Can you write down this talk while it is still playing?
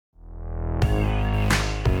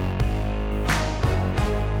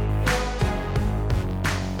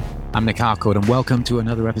I'm Nick Harcourt, and welcome to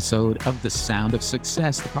another episode of The Sound of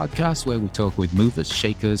Success, the podcast where we talk with movers,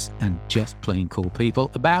 shakers, and just plain cool people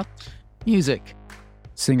about music.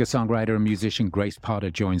 Singer-songwriter and musician Grace Potter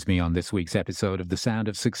joins me on this week's episode of The Sound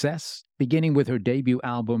of Success. Beginning with her debut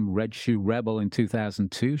album, Red Shoe Rebel, in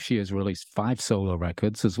 2002, she has released 5 solo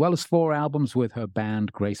records, as well as 4 albums with her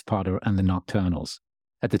band Grace Potter and the Nocturnals.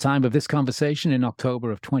 At the time of this conversation in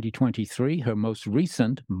October of 2023, her most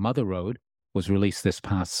recent, Mother Road, was released this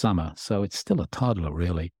past summer, so it's still a toddler,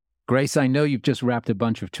 really. Grace, I know you've just wrapped a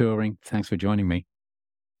bunch of touring. Thanks for joining me.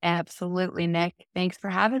 Absolutely, Nick. Thanks for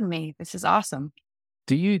having me. This is awesome.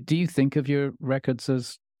 Do you think of your records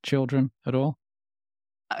as children at all?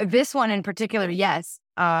 This one in particular, yes.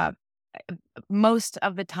 Most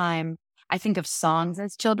of the time, I think of songs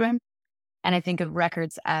as children, and I think of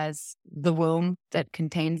records as the womb that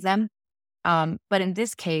contains them. But in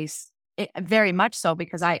this case, very much so,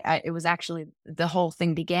 because it was actually, the whole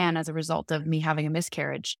thing began as a result of me having a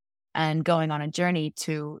miscarriage and going on a journey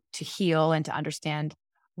to heal and to understand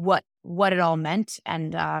what it all meant,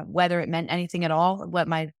 and whether it meant anything at all, what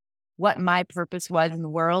my purpose was in the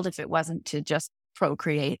world, if it wasn't to just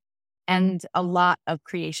procreate. And a lot of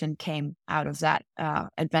creation came out of that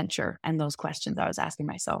adventure and those questions I was asking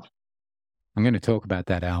myself. I'm going to talk about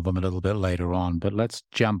that album a little bit later on, but let's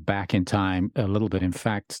jump back in time a little bit. In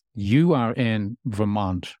fact, you are in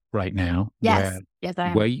Vermont right now. Yes, I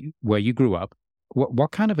am. Where you grew up.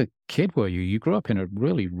 What kind of a kid were you? You grew up in a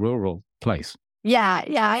really rural place. Yeah.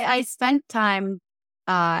 I spent time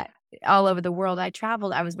all over the world. I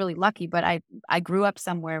traveled. I was really lucky, but I grew up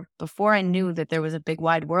somewhere before I knew that there was a big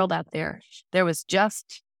wide world out there. There was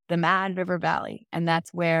just the Mad River Valley, and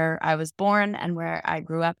that's where I was born and where I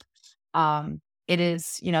grew up. It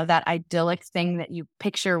is, that idyllic thing that you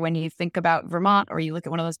picture when you think about Vermont, or you look at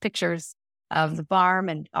one of those pictures of the farm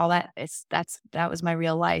and all that. That was my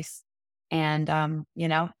real life. And,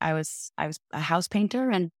 I was a house painter,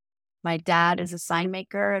 and my dad is a sign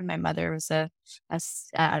maker, and my mother was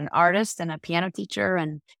an artist and a piano teacher.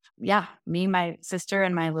 And yeah, me, my sister,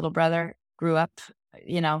 and my little brother grew up,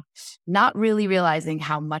 not really realizing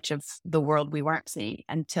how much of the world we weren't seeing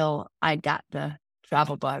until I got the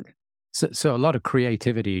travel bug. So a lot of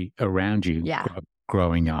creativity around you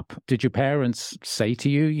growing up. Did your parents say to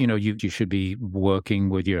you, you should be working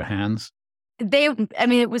with your hands?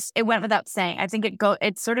 It went without saying. I think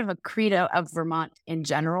it's sort of a credo of Vermont in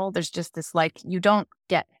general. There's just this, you don't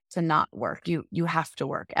get to not work. You have to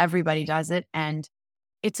work. Everybody does it. And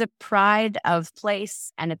it's a pride of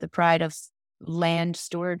place, and it's a pride of land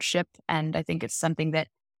stewardship. And I think it's something that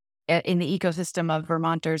in the ecosystem of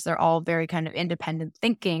Vermonters, they're all very kind of independent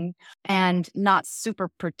thinking and not super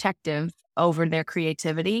protective over their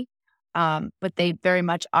creativity. But they very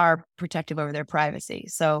much are protective over their privacy.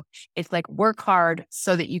 So it's like, work hard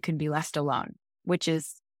so that you can be left alone, which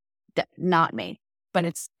is not me, but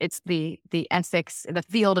it's the ethics, the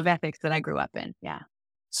field of ethics that I grew up in. Yeah.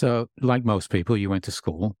 So like most people, you went to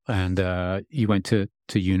school and you went to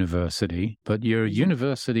university, but your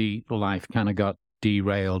university life kind of got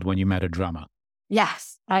derailed when you met a drummer.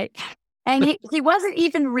 Yes. And he wasn't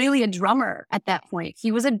even really a drummer at that point.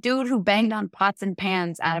 He was a dude who banged on pots and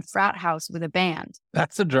pans at a frat house with a band.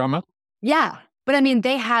 That's a drummer. Yeah. But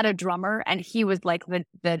they had a drummer, and he was like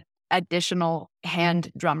the additional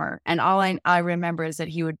hand drummer. And all I remember is that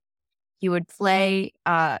he would play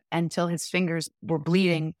until his fingers were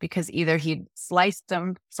bleeding, because either he'd sliced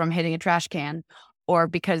them from hitting a trash can, or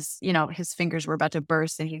because, his fingers were about to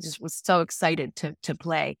burst, and he just was so excited to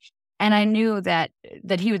play. And I knew that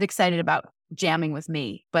he was excited about jamming with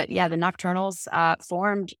me. But yeah, the Nocturnals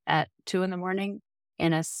formed at 2 a.m.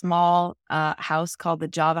 in a small house called the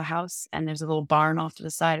Java House. And there's a little barn off to the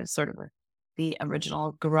side. It's sort of the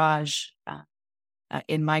original garage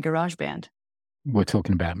in my garage band. We're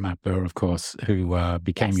talking about Matt Burr, of course, who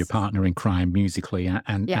became your partner in crime musically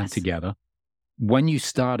and together. When you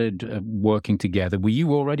started working together, were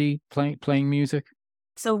you already playing music?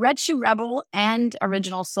 So Red Shoe Rebel and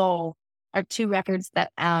Original Soul are 2 records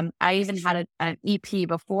that I even had an EP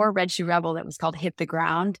before Red Shoe Rebel that was called Hit the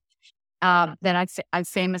Ground. That I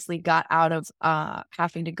famously got out of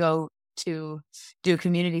having to go to do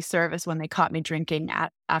community service when they caught me drinking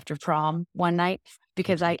after prom one night,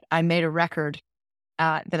 because I made a record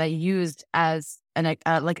that I used as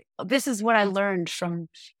this is what I learned from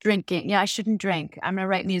drinking. Yeah, I shouldn't drink. I'm going to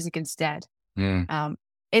write music instead.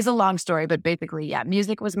 It's a long story, but basically, yeah,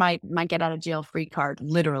 music was my get out of jail free card,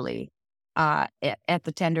 literally. At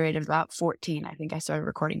the tender age of about 14, I think I started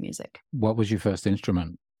recording music. What was your first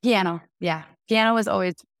instrument? Piano. Yeah. Piano was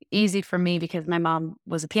always easy for me because my mom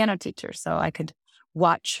was a piano teacher. So I could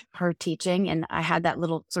watch her teaching. And I had that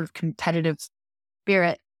little sort of competitive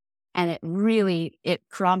spirit. And it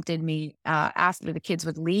prompted me, after the kids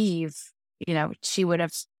would leave, she would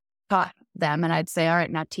have taught them and I'd say, all right,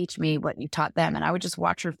 now teach me what you taught them. And I would just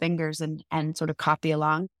watch her fingers and sort of copy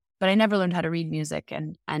along. But I never learned how to read music,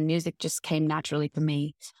 and music just came naturally to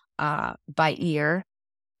me by ear.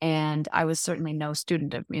 And I was certainly no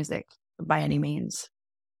student of music by any means.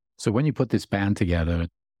 So when you put this band together at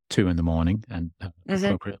 2 a.m. and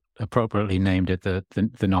appropriately named it the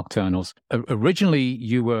Nocturnals, originally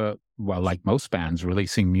you were, well, like most bands,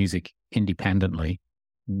 releasing music independently.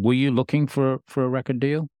 Were you looking for a record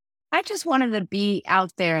deal? I just wanted to be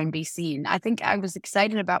out there and be seen. I think I was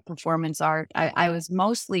excited about performance art. I was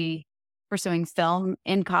mostly pursuing film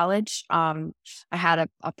in college. I had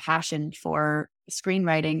a passion for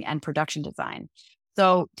screenwriting and production design.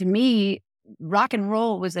 So to me, rock and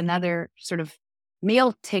roll was another sort of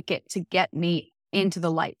meal ticket to get me into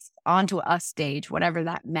the lights, onto a stage, whatever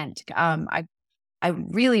that meant. I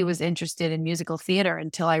really was interested in musical theater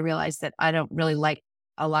until I realized that I don't really like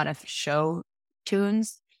a lot of show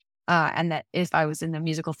tunes. And that if I was in the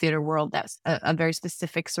musical theater world, that's a very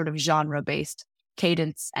specific sort of genre-based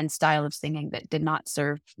cadence and style of singing that did not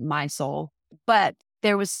serve my soul. But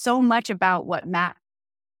there was so much about what Matt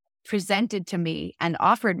presented to me and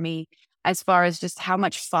offered me as far as just how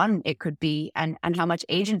much fun it could be and how much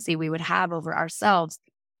agency we would have over ourselves,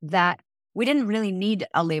 that we didn't really need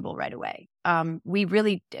a label right away. We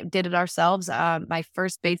really did it ourselves. My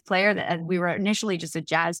first bass player, and we were initially just a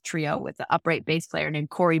jazz trio with an upright bass player named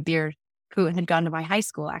Corey Beard, who had gone to my high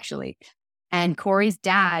school, actually. And Corey's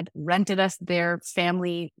dad rented us their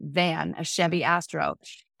family van, a Chevy Astro.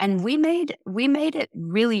 And we made it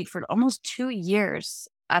really for almost 2 years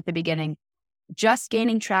at the beginning, just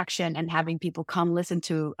gaining traction and having people come listen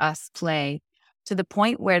to us play, to the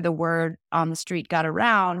point where the word on the street got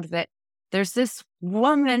around that there's this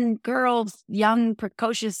woman, girl, young,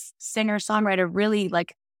 precocious singer-songwriter, really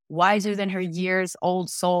like wiser than her years, old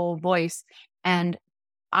soul voice. And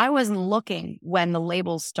I wasn't looking when the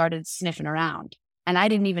labels started sniffing around. And I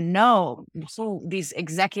didn't even know who these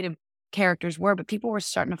executive characters were, but people were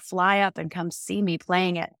starting to fly up and come see me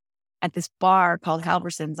playing it at this bar called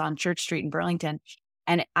Halverson's on Church Street in Burlington.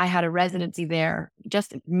 And I had a residency there,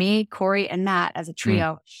 just me, Corey, and Matt as a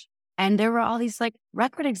trio. And there were all these like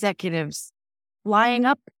record executives flying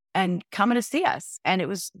up and coming to see us. And it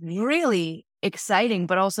was really exciting,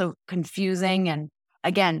 but also confusing. And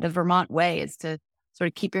again, the Vermont way is to sort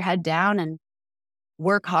of keep your head down and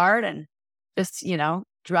work hard and just,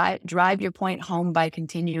 drive your point home by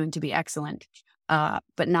continuing to be excellent,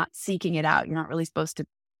 but not seeking it out. You're not really supposed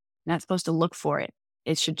to look for it.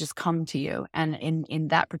 It should just come to you. And in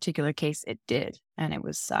that particular case, it did. And it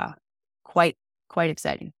was quite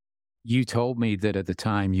exciting. You told me that at the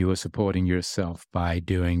time you were supporting yourself by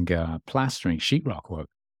doing plastering, sheetrock work.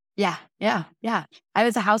 Yeah. I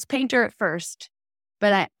was a house painter at first,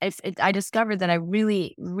 but I discovered that I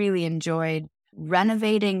really, really enjoyed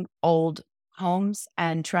renovating old homes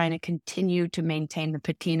and trying to continue to maintain the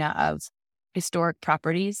patina of historic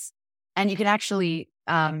properties. And you can actually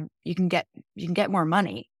you can get more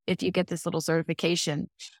money if you get this little certification.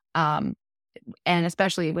 And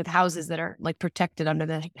especially with houses that are like protected under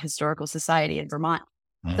the Historical Society in Vermont.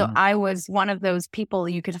 So I was one of those people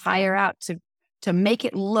you could hire out to make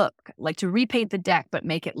it look like, to repaint the deck, but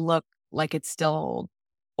make it look like it's still old,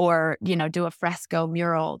 or, do a fresco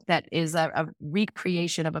mural that is a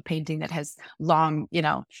recreation of a painting that has long,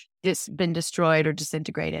 just been destroyed or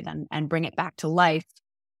disintegrated, and bring it back to life.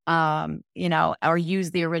 Or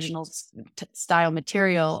use the original style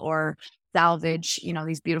material, or salvage,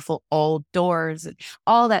 these beautiful old doors.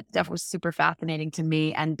 All that stuff was super fascinating to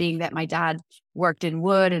me. And being that my dad worked in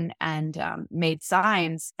wood and made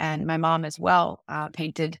signs, and my mom as well,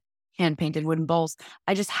 hand-painted wooden bowls,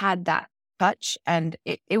 I just had that touch, and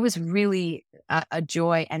it was really a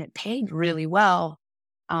joy, and it paid really well.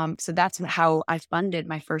 So that's how I funded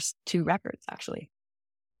my first 2 records, actually.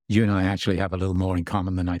 You and I actually have a little more in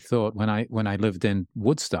common than I thought. When I lived in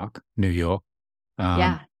Woodstock, New York,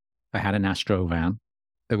 I had an Astro van.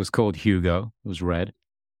 It was called Hugo. It was red.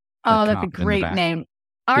 Oh, that's a great name.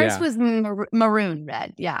 Ours was maroon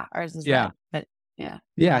red. Yeah, ours was red. But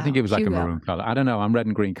yeah, I think it was like Hugo. A maroon color. I don't know. I'm red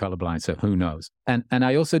and green colorblind, so who knows? And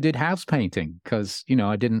I also did house painting because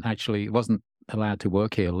I wasn't allowed to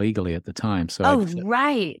work here legally at the time. So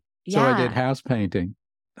right. So I did house painting.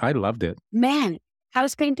 I loved it. Man,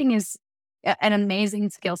 house painting is an amazing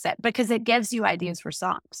skill set because it gives you ideas for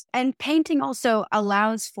songs. And painting also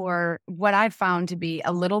allows for what I've found to be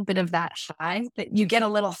a little bit of that high, that you get a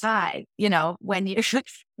little high, when you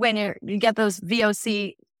you get those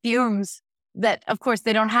VOC fumes that of course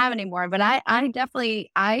they don't have anymore. But I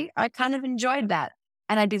definitely, I kind of enjoyed that.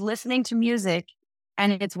 And I'd be listening to music,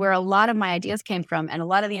 and it's where a lot of my ideas came from, and a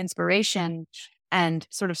lot of the inspiration and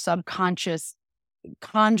sort of subconscious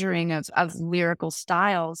conjuring of lyrical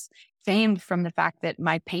styles famed from the fact that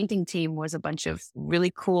my painting team was a bunch of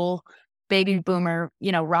really cool baby boomer,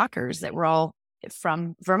 rockers that were all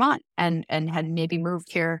from Vermont and had maybe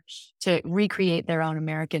moved here to recreate their own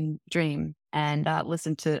American dream and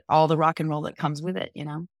listen to all the rock and roll that comes with it,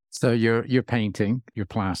 So you're painting, you're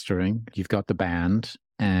plastering, you've got the band,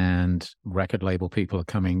 and record label people are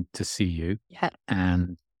coming to see you. Yeah.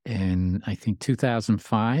 And in, I think,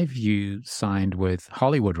 2005, you signed with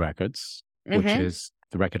Hollywood Records, which is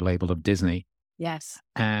the record label of Disney. Yes.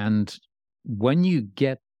 And when you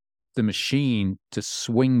get the machine to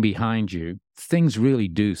swing behind you, things really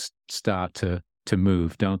do start to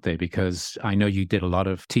move, don't they? Because I know you did a lot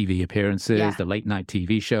of TV appearances, the late night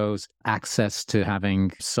TV shows, access to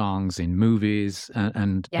having songs in movies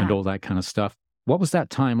and all that kind of stuff. What was that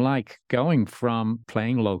time like, going from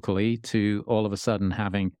playing locally to all of a sudden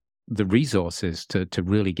having the resources to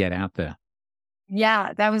really get out there?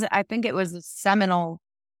 Yeah, I think it was a seminal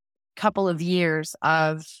couple of years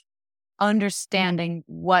of understanding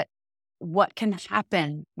what can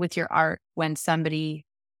happen with your art when somebody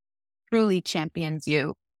truly champions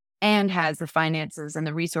you and has the finances and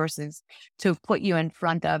the resources to put you in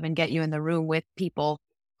front of and get you in the room with people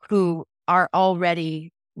who are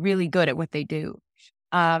already really good at what they do.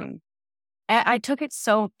 I took it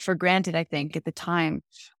so for granted, I think, at the time.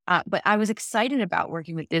 But I was excited about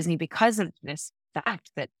working with Disney because of this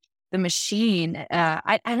fact that the machine,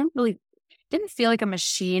 I didn't feel like a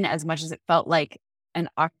machine as much as it felt like an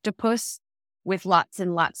octopus with lots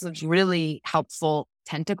and lots of really helpful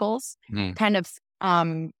tentacles, kind of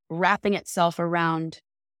wrapping itself around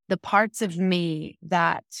the parts of me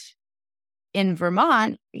that in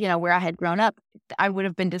Vermont, where I had grown up, I would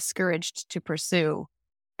have been discouraged to pursue.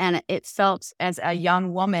 And it felt, as a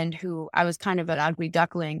young woman who I was kind of an ugly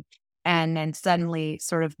duckling, and then suddenly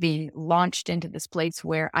sort of being launched into this place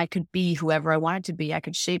where I could be whoever I wanted to be. I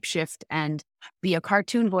could shapeshift and be a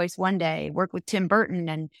cartoon voice one day, work with Tim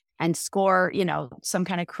Burton and score, some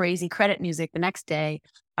kind of crazy credit music the next day,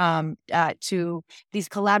 to these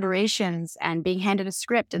collaborations and being handed a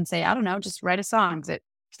script and say, I don't know, just write a song that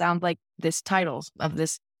sounds like this title of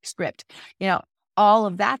this script. All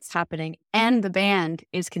of that's happening, and the band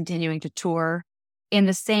is continuing to tour in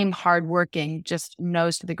the same hardworking, just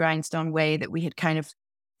nose to the grindstone way that we had kind of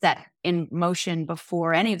set in motion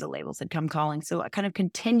before any of the labels had come calling. So I kind of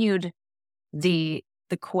continued the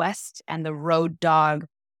quest and the road dog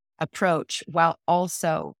approach while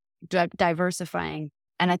also diversifying.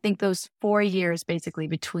 And I think those 4 years basically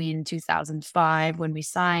between 2005 when we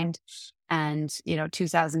signed and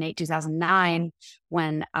 2008, 2009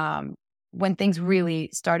 when things really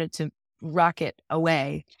started to rocket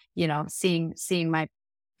away, seeing my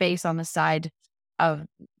face on the side of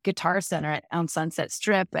Guitar Center on Sunset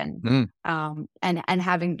Strip and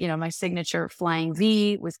having, my signature flying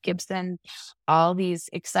V with Gibson, all these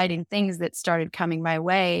exciting things that started coming my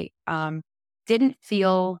way, didn't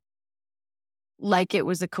feel like it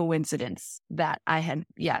was a coincidence that I had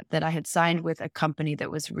signed with a company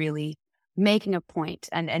that was really making a point.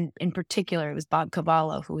 And in particular, it was Bob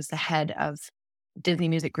Cavallo, who was the head of Disney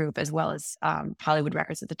Music Group, as well as Hollywood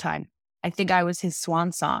Records at the time. I think I was his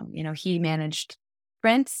swan song. He managed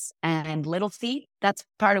Prince and Little Feat. That's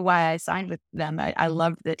part of why I signed with them. I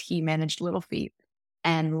loved that he managed Little Feat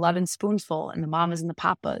and Love and Spoonful and the Mamas and the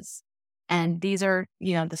Papas. And these are,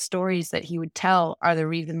 the stories that he would tell are the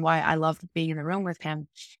reason why I loved being in the room with him.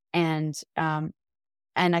 And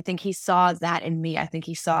I think he saw that in me. I think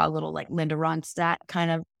he saw a little like Linda Ronstadt,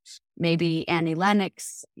 kind of maybe Annie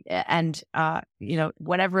Lennox, and,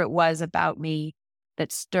 whatever it was about me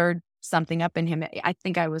that stirred something up in him. I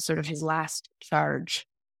think I was sort of his last charge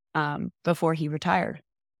before he retired.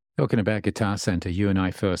 Talking about Guitar Center, you and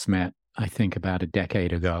I first met, I think, about a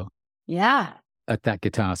decade ago. Yeah. At that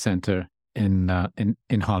Guitar Center in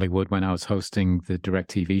Hollywood when I was hosting the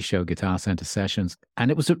DirecTV show Guitar Center Sessions. And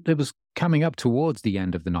it was coming up towards the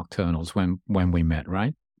end of the Nocturnals when we met,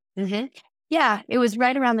 right? Mm-hmm. Yeah, it was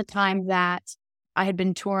right around the time that I had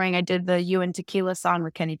been touring. I did the You and Tequila song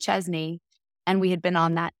with Kenny Chesney, and we had been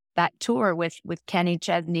on that tour with Kenny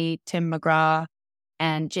Chesney, Tim McGraw,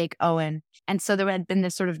 and Jake Owen. And so there had been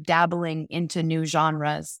this sort of dabbling into new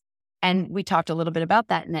genres And we talked a little bit about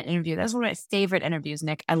that in that interview. That was one of my favorite interviews,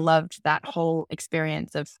 Nick. I loved that whole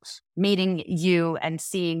experience of meeting you and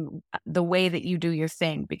seeing the way that you do your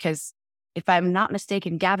thing. Because if I'm not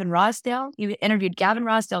mistaken, Gavin Rossdale, you interviewed Gavin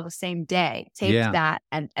Rossdale the same day, taped that,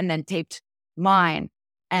 and then taped mine.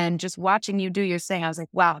 And just watching you do your thing, I was like,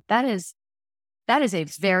 wow, that is a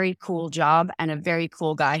very cool job and a very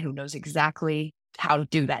cool guy who knows exactly how to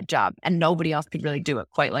do that job. And nobody else could really do it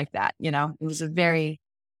quite like that. You know, it was a very,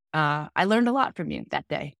 I learned a lot from you that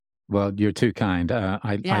day. Well, you're too kind.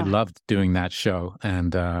 I loved doing that show.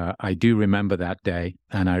 And I do remember that day.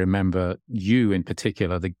 And I remember you in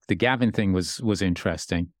particular. The Gavin thing was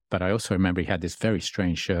interesting. But I also remember he had this very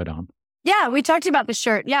strange shirt on. Yeah, we talked about the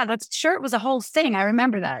shirt. Yeah, that shirt was a whole thing. I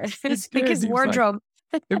remember that. It's like his wardrobe.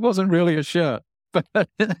 It wasn't really a shirt. But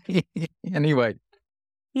anyway.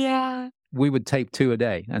 Yeah. We would tape 2 a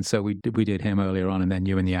day. And so we did him earlier on and then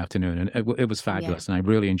you in the afternoon. And it was fabulous. And I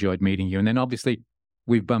really enjoyed meeting you. And then obviously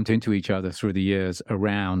we've bumped into each other through the years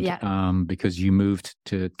around because you moved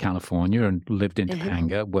to California and lived in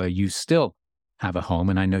Topanga, where you still have a home.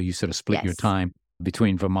 And I know you sort of split your time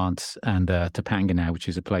between Vermont and Topanga now, which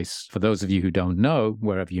is a place, for those of you who don't know,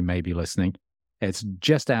 wherever you may be listening, it's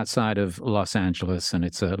just outside of Los Angeles. And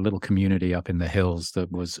it's a little community up in the hills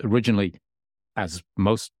that was originally, as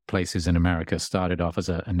most places in America, started off as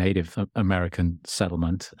a Native American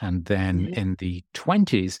settlement. And then in the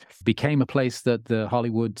 1920s became a place that the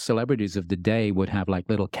Hollywood celebrities of the day would have like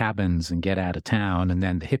little cabins and get out of town. And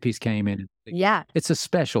then the hippies came in. Yeah. It's a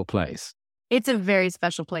special place. It's a very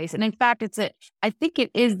special place. And in fact, I think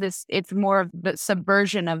it's more of the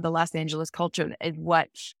subversion of the Los Angeles culture, is what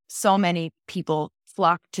so many people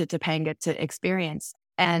flock to Topanga to experience.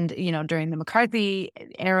 And, you know, during the McCarthy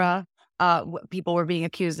era, people were being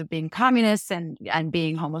accused of being communists and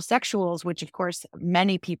being homosexuals, which of course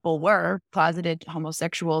many people were closeted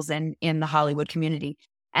homosexuals in the Hollywood community.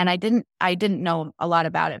 And I didn't know a lot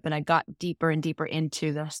about it, but I got deeper and deeper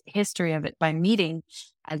into the history of it by meeting,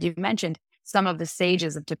 as you've mentioned, some of the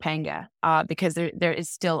sages of Topanga, because there is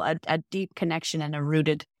still a deep connection and a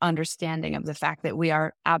rooted understanding of the fact that we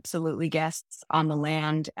are absolutely guests on the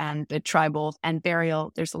land and the tribal and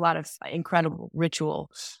burial. There's a lot of incredible ritual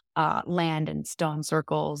land and stone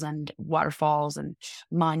circles and waterfalls and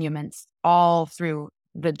monuments all through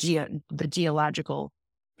the geological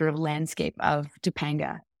sort of landscape of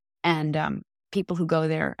Topanga. And people who go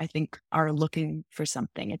there, I think, are looking for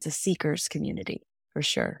something. It's a seeker's community for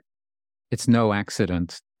sure. It's no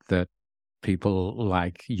accident that people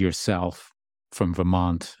like yourself from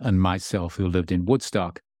Vermont and myself who lived in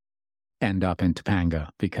Woodstock end up in Topanga,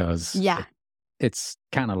 because it's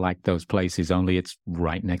kind of like those places, only it's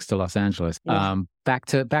right next to Los Angeles. Back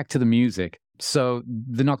to the music. So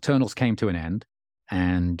the Nocturnals came to an end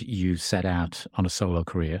and you set out on a solo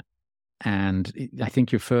career. And I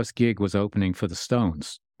think your first gig was opening for the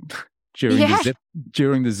Stones during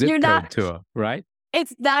the Zip Code tour, right?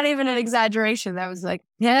 It's not even an exaggeration. That was like,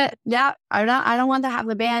 I don't want to have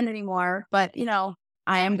the band anymore, but you know,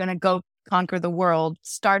 I am going to go conquer the world,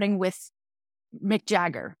 starting with Mick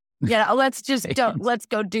Jagger. Yeah, let's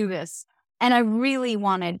go do this. And I really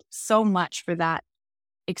wanted so much for that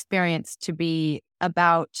experience to be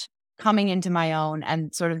about coming into my own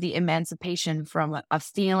and sort of the emancipation from a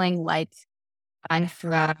feeling like I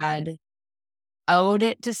had owed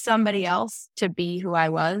it to somebody else to be who I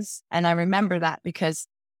was. And I remember that because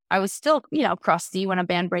I was still, you know, crusty when a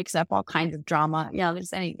band breaks up, all kinds of drama. You know,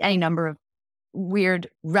 there's any number of weird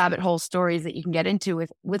rabbit hole stories that you can get into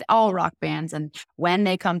with all rock bands and when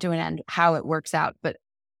they come to an end, how it works out. But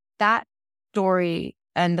that story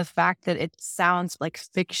and the fact that it sounds like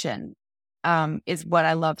fiction is what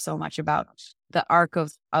I love so much about the arc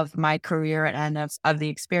of my career and of the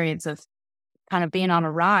experience of kind of being on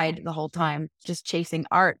a ride the whole time, just chasing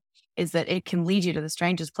art, is that it can lead you to the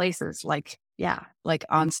strangest places, like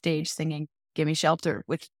on stage singing Gimme Shelter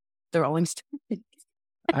with the Rolling Stones.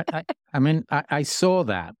 I saw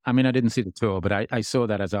that. I mean, I didn't see the tour, but I saw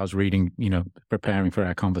that as I was reading, you know, preparing for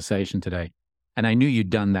our conversation today. And I knew you'd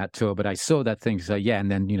done that tour, but I saw that thing. So and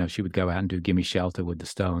then, you know, she would go out and do Gimme Shelter with the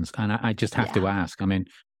Stones. And I just have to ask, I mean,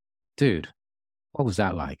 dude, what was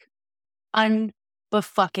that like?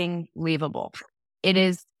 Unfucking-believable. It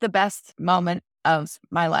is the best moment of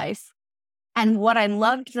my life. And what I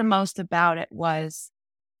loved the most about it was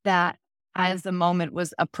that as the moment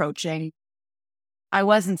was approaching, I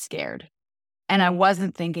wasn't scared. And I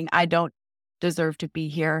wasn't thinking, I don't deserve to be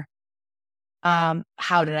here.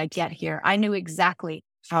 How did I get here? I knew exactly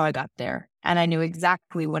how I got there. And I knew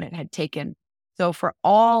exactly what it had taken. So for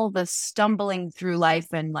all the stumbling through life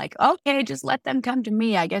and like, okay, just let them come to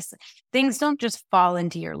me. I guess things don't just fall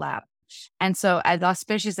into your lap. And so as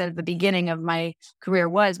auspicious as the beginning of my career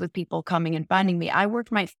was with people coming and finding me, I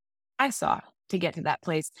worked my ass off to get to that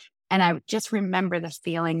place. And I just remember the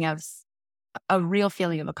feeling of a real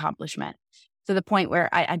feeling of accomplishment, to the point where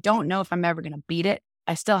I don't know if I'm ever going to beat it.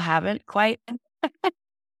 I still haven't quite.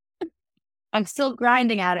 I'm still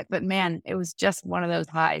grinding at it, but man, it was just one of those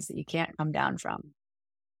highs that you can't come down from.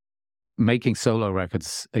 Making solo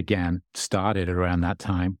records again started around that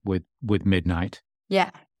time with Midnight. Yeah.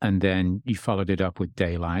 And then you followed it up with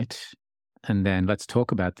Daylight. And then let's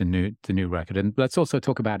talk about the new record. And let's also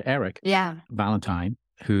talk about Eric Valentine,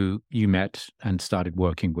 who you met and started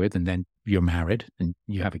working with, and then you're married and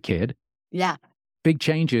you have a kid. Yeah. Big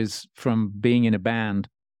changes from being in a band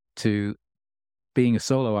to being a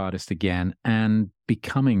solo artist again and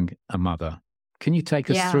becoming a mother. Can you take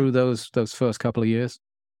us through those first couple of years?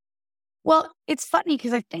 Well, it's funny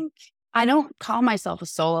because I think I don't call myself a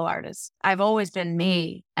solo artist. I've always been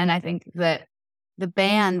me. And I think that the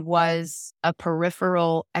band was a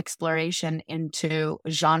peripheral exploration into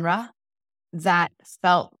genre that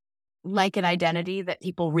felt like an identity that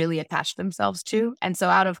people really attached themselves to. And so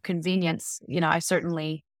out of convenience, I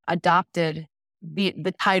certainly adopted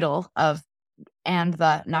the title of and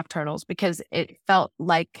the Nocturnals because it felt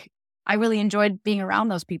like I really enjoyed being around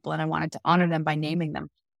those people and I wanted to honor them by naming them.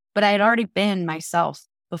 But I had already been myself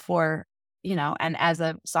before, and as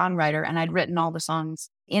a songwriter, and I'd written all the songs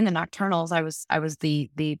in the Nocturnals. I was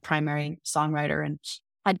the primary songwriter and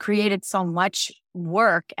had created so much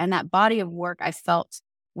work, and that body of work I felt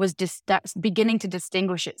was beginning to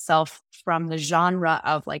distinguish itself from the genre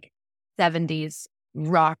of like 70s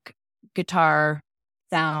rock guitar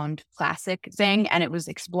sound classic thing. And it was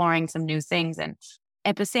exploring some new things. And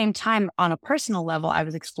at the same time, on a personal level, I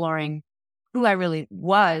was exploring who I really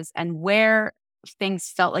was and where things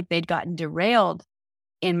felt like they'd gotten derailed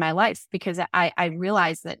in my life, because I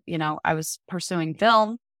realized that, I was pursuing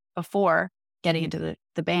film before getting into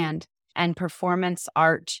the band, and performance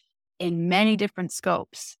art in many different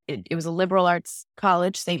scopes. It was a liberal arts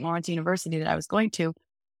college, St. Lawrence University, that I was going to.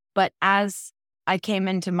 But as I came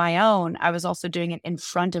into my own, I was also doing it in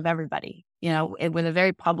front of everybody, with a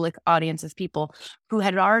very public audience of people who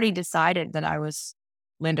had already decided that I was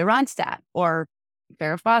Linda Ronstadt or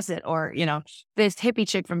Farrah Fawcett or, this hippie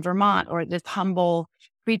chick from Vermont or this humble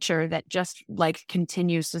creature that just like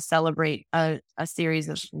continues to celebrate a series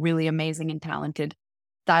of really amazing and talented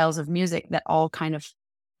styles of music that all kind of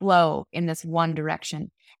flow in this one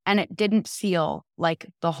direction. And it didn't feel like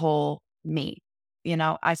the whole me.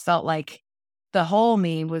 I felt like the whole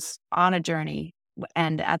me was on a journey.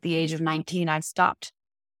 And at the age of 19, I stopped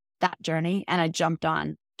that journey and I jumped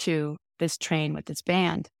on to this train with this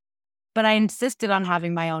band. But I insisted on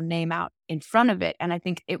having my own name out in front of it. And I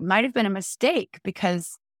think it might have been a mistake,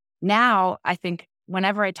 because now I think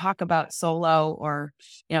whenever I talk about solo or,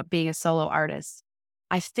 being a solo artist,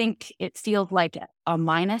 I think it feels like a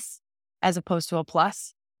minus as opposed to a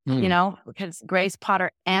plus, because Grace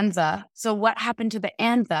Potter and the. So what happened to the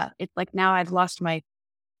and the? It's like now I've lost my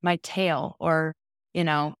tail, or,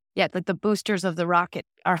 like the boosters of the rocket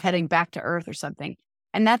are heading back to Earth or something.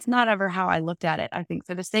 And that's not ever how I looked at it. I think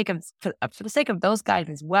for the sake of those guys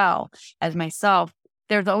as well as myself,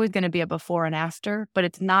 there's always going to be a before and after, but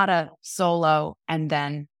it's not a solo and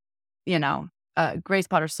then, Grace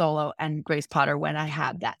Potter solo and Grace Potter when I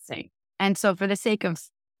had that thing. And so for the sake of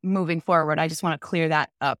moving forward, I just want to clear that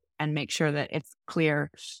up and make sure that it's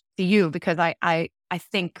clear to you, because I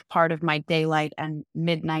think part of my Daylight and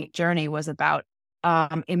Midnight journey was about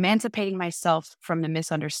emancipating myself from the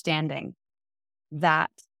misunderstanding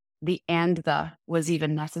that the and the was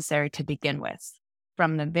even necessary to begin with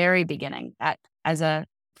from the very beginning. As a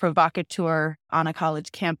provocateur on a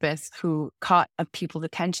college campus who caught people's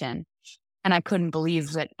attention, and I couldn't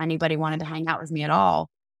believe that anybody wanted to hang out with me at all,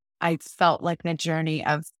 I felt like the journey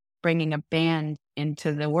of bringing a band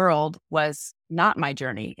into the world was not my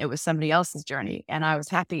journey. It was somebody else's journey. And I was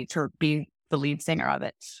happy to be the lead singer of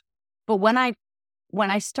it. But when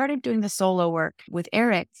I started doing the solo work with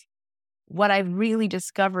Eric, what I really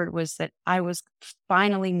discovered was that I was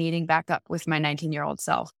finally meeting back up with my 19-year-old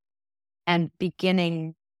self and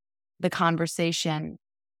beginning the conversation,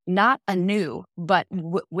 not anew, but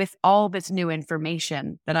with all this new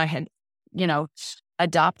information that I had,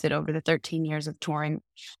 adopted over the 13 years of touring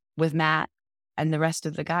with Matt and the rest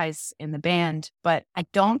of the guys in the band. But I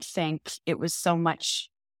don't think it was so much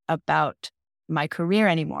about my career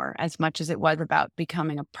anymore as much as it was about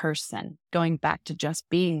becoming a person, going back to just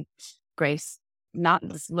being Grace, not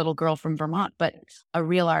this little girl from Vermont, but a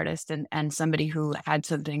real artist and somebody who had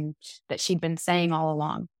something that she'd been saying all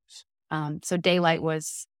along. So Daylight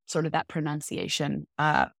was sort of that pronunciation.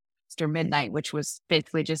 after midnight, which was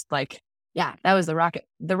basically just like, yeah, that was the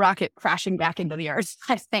rocket crashing back into the earth.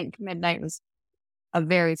 I think midnight was a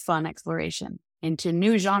very fun exploration into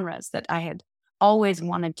new genres that I had always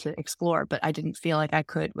wanted to explore, but I didn't feel like I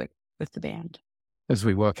could with the band. As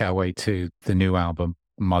we work our way to the new album,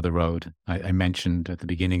 Mother Road, I mentioned at the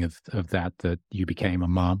beginning of that you became a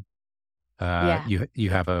mom. Yeah. You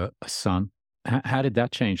have a son. How did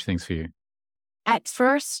that change things for you? At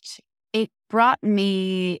first, it brought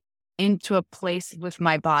me into a place with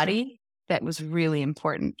my body that was really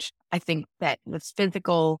important. I think that the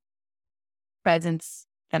physical presence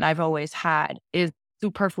that I've always had is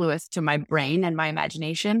superfluous to my brain and my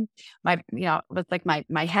imagination. It's like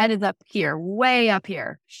my head is up here, way up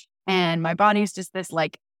here, and my body's just this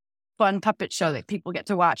like fun puppet show that people get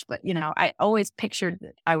to watch. But, I always pictured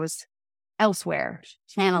that I was elsewhere,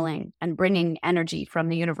 channeling and bringing energy from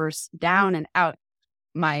the universe down and out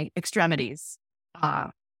my extremities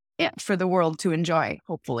for the world to enjoy,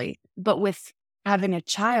 hopefully. But with having a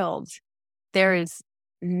child, there is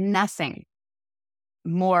nothing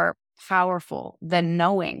more powerful than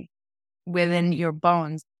knowing within your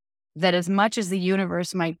bones that as much as the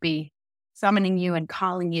universe might be summoning you and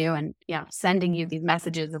calling you and sending you these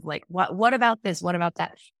messages of like, what about this? What about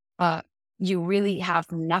that? You really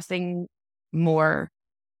have nothing more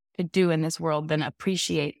to do in this world than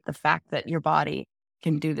appreciate the fact that your body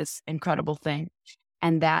can do this incredible thing,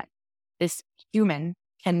 and that this human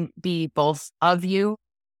can be both of you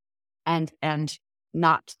and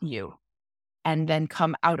not you, and then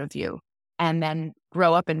come out of you and then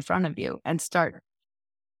grow up in front of you and start,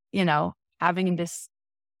 having this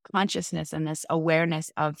consciousness and this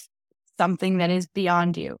awareness of something that is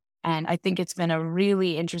beyond you. And I think it's been a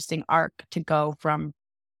really interesting arc to go from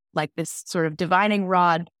like this sort of divining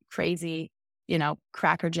rod, crazy,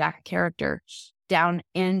 crackerjack character down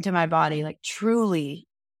into my body, like truly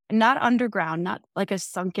not underground, not like a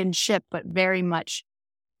sunken ship, but very much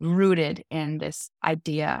rooted in this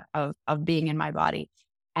idea of being in my body.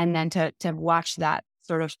 And then to watch that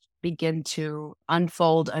sort of begin to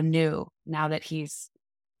unfold anew now that he's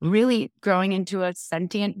really growing into a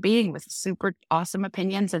sentient being with super awesome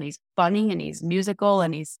opinions, and he's funny and he's musical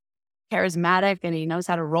and he's charismatic and he knows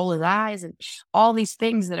how to roll his eyes and all these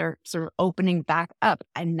things that are sort of opening back up.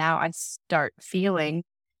 And now I start feeling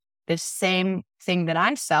this same thing that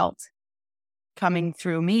I felt coming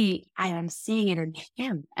through me. I am seeing it in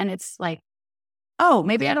him. And it's like, oh,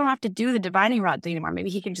 maybe I don't have to do the divining rod thing anymore. Maybe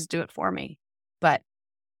he can just do it for me. But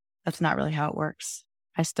that's not really how it works.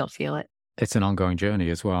 I still feel it. It's an ongoing journey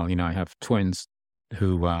as well. I have twins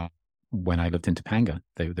who, when I lived in Topanga,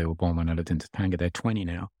 they were born when I lived in Topanga. They're 20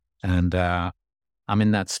 now. And I'm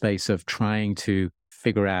in that space of trying to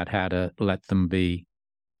figure out how to let them be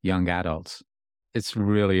young adults. It's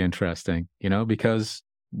really interesting, because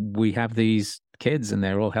we have these kids and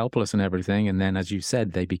they're all helpless and everything. And then, as you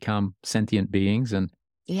said, they become sentient beings. And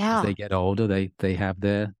as they get older, they have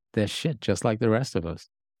their shit just like the rest of us.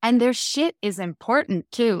 And their shit is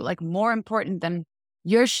important too, like more important than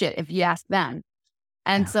your shit if you ask them.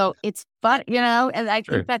 And so it's fun, and I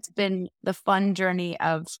think that's been the fun journey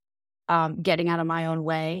of getting out of my own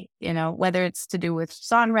way, whether it's to do with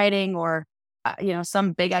songwriting or,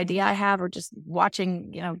 some big idea I have, or just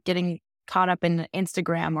watching, getting caught up in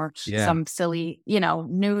Instagram or some silly,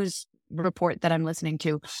 news report that I'm listening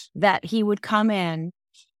to, that he would come in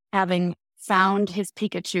having found his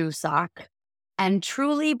Pikachu sock and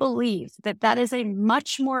truly believe that that is a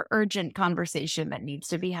much more urgent conversation that needs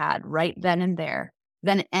to be had right then and there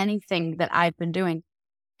than anything that I've been doing.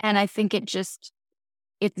 And I think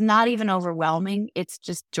it's not even overwhelming. It's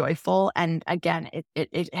just joyful. And again,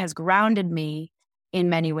 it has grounded me in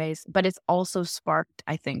many ways, but it's also sparked,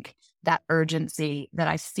 I think, that urgency that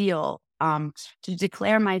I feel to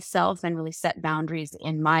declare myself and really set boundaries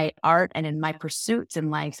in my art and in my pursuits in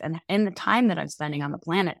life and in the time that I'm spending on the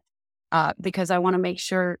planet. Because I want to make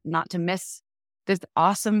sure not to miss this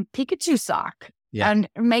awesome Pikachu sock and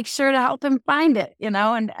make sure to help him find it,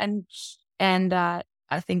 and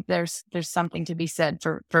I think there's something to be said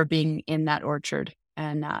for being in that orchard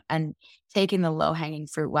and taking the low hanging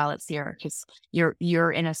fruit while it's here, because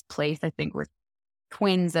you're in a place, I think, with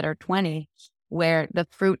twins that are 20 where the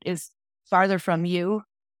fruit is farther from you,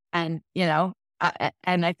 and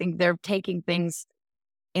and I think they're taking things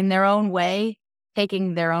in their own way,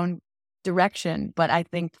 taking their own direction. But I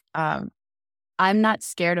think I'm not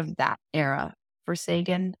scared of that era for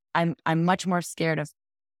Sagan. I'm much more scared of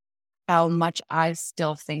how much I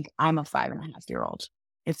still think I'm a 5.5-year-old,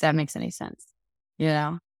 if that makes any sense.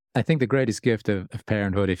 I think the greatest gift of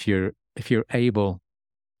parenthood, if you're able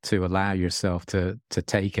to allow yourself to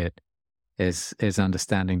take it, is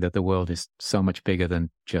understanding that the world is so much bigger than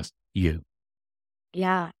just you.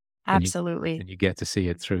 Yeah, And absolutely. you get to see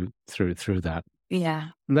it through that. Yeah.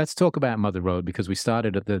 Let's talk about Mother Road, because we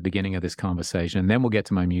started at the beginning of this conversation, and then we'll get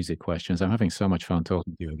to my music questions. I'm having so much fun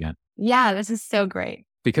talking to you again. Yeah, this is so great.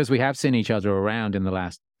 Because we have seen each other around in the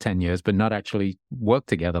last 10 years, but not actually worked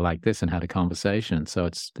together like this and had a conversation. So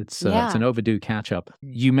it's an overdue catch up.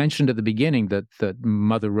 You mentioned at the beginning that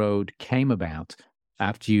Mother Road came about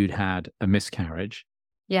after you'd had a miscarriage.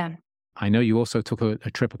 Yeah. I know you also took a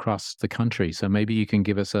trip across the country. So maybe you can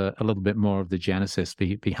give us a little bit more of the genesis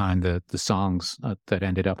behind the songs that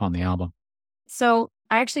ended up on the album. So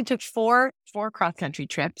I actually took four cross-country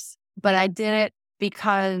trips, but I did it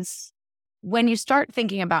because when you start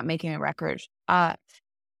thinking about making a record,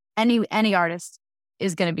 any artist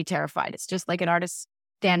is going to be terrified. It's just like an artist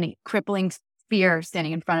crippling fear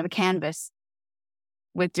standing in front of a canvas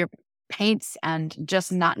with your paints and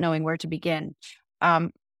just not knowing where to begin.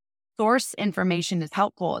 Source information is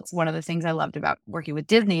helpful. It's one of the things I loved about working with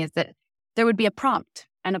Disney, is that there would be a prompt,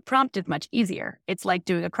 and a prompt is much easier. It's like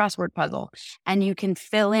doing a crossword puzzle, and you can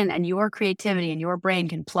fill in, and your creativity and your brain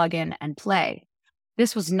can plug in and play.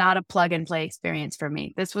 This was not a plug and play experience for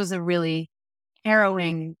me. This was a really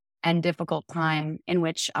harrowing and difficult time in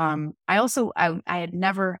which I had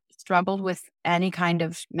never struggled with any kind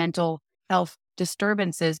of mental health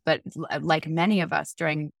disturbances, but like many of us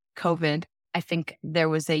during COVID, I think there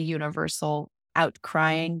was a universal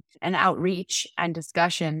outcrying and outreach and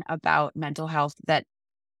discussion about mental health that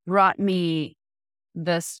brought me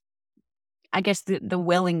the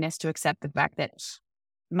willingness to accept the fact that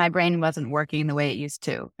my brain wasn't working the way it used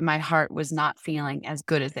to. My heart was not feeling as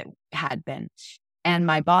good as it had been. And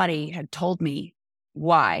my body had told me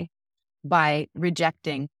why by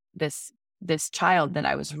rejecting this child that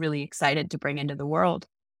I was really excited to bring into the world.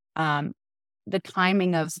 The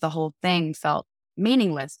timing of the whole thing felt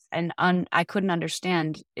meaningless, and I couldn't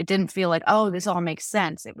understand. It didn't feel like, oh, this all makes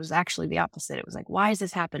sense. It was actually the opposite. It was like, why is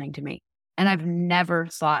this happening to me? And I've never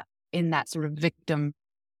thought in that sort of victim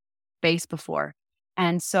space before.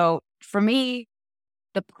 And so for me,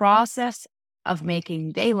 the process of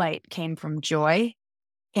making Daylight came from joy,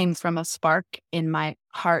 came from a spark in my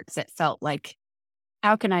heart that felt like,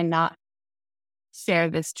 how can I not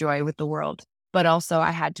share this joy with the world? But also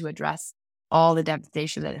I had to address all the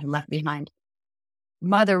devastation that it had left behind.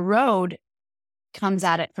 Mother Road comes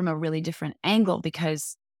at it from a really different angle,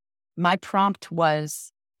 because my prompt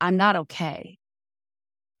was, I'm not okay.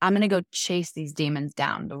 I'm going to go chase these demons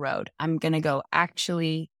down the road. I'm going to go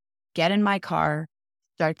actually get in my car,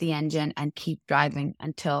 start the engine, and keep driving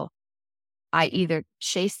until I either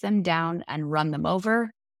chase them down and run them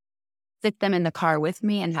over, sit them in the car with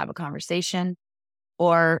me and have a conversation,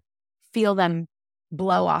 or feel them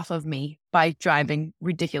blow off of me by driving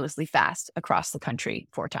ridiculously fast across the country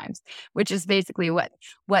 4 times, which is basically what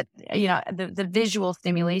the visual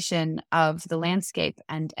stimulation of the landscape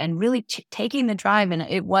and really taking the drive. And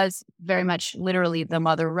it was very much literally the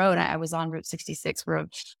Mother Road. I was on Route 66 for a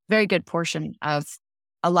very good portion of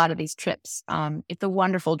a lot of these trips. It's a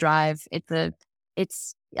wonderful drive.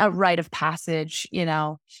 It's a rite of passage, and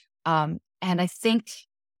I think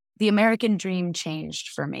the American dream changed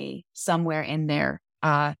for me somewhere in there,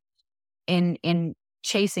 in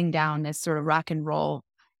chasing down this sort of rock and roll,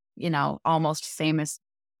 almost famous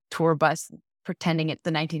tour bus, pretending it's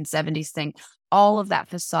the 1970s thing. All of that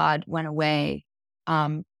facade went away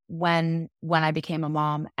when I became a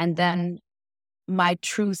mom, and then my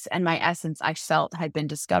truth and my essence, I felt, had been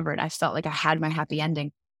discovered. I felt like I had my happy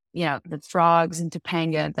ending. The frogs in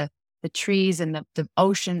Topanga, the trees and the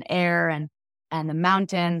ocean air and the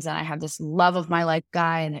mountains. And I have this love of my life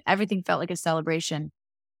guy, and everything felt like a celebration.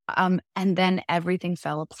 And then everything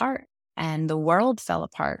fell apart, and the world fell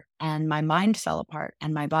apart, and my mind fell apart,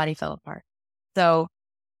 and my body fell apart. So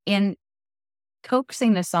in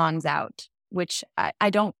coaxing the songs out, which I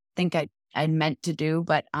don't think I meant to do,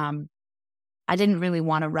 but I didn't really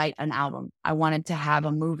want to write an album. I wanted to have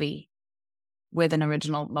a movie with an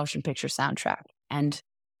original motion picture soundtrack. And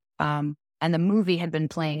the movie had been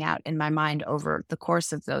playing out in my mind over the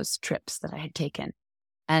course of those trips that I had taken.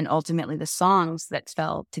 And ultimately the songs that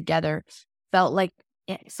fell together felt like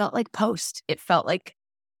post. It felt like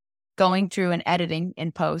going through and editing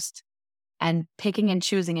in post and picking and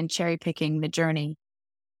choosing and cherry picking the journey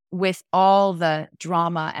with all the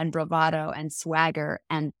drama and bravado and swagger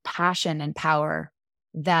and passion and power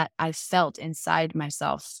that I felt inside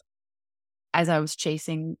myself as I was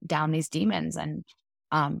chasing down these demons, and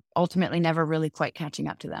ultimately never really quite catching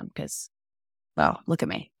up to them, because, well, look at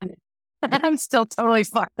me. I'm still totally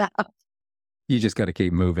fucked up. You just got to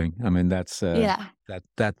keep moving. I mean, Yeah.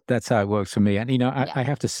 that's how it works for me. And, Yeah. I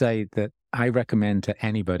have to say that I recommend to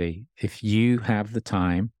anybody, if you have the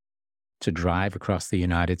time to drive across the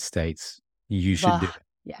United States, you should do Ugh, it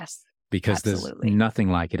yes. because there's Absolutely. nothing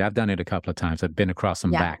like it. I've done it a couple of times. I've been across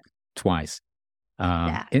and Yeah. back twice.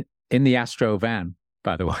 Yeah. In the Astro van,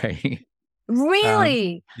 by the way.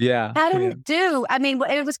 Really? Yeah, How did yeah, it do? I mean,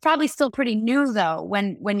 it was probably still pretty new though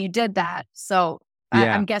when you did that. So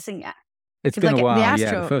yeah. I'm guessing It's because been a like the while. Yeah,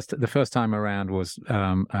 Astro. the first time around was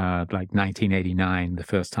like 1989. The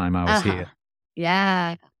first time I was Uh-huh. here.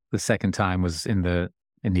 Yeah. The second time was in the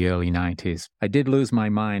early 90s. I did lose my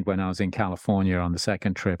mind when I was in California on the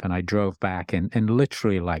second trip, and I drove back in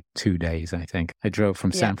literally like 2 days, I think. I drove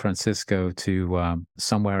from Yeah. San Francisco to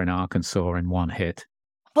somewhere in Arkansas in one hit.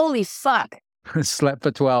 Holy fuck. Slept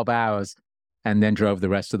for 12 hours and then drove the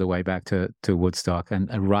rest of the way back to Woodstock and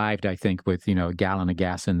arrived, I think, with, a gallon of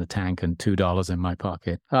gas in the tank and $2 in my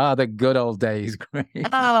pocket. Ah, the good old days. Great.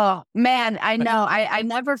 Oh man, I know. I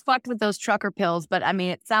never fucked with those trucker pills, but I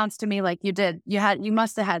mean, it sounds to me like you did. You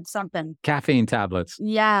must have had something. Caffeine tablets.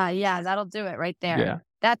 Yeah, that'll do it right there. Yeah.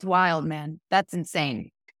 That's wild, man. That's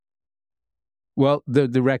insane. Well,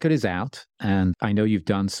 the record is out, and I know you've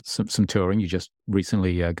done some touring. You just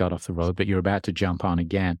recently got off the road, but you're about to jump on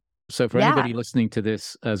again. So for Yeah. anybody listening to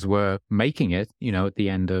this as we're making it, at the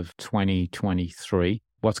end of 2023,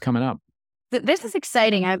 what's coming up? This is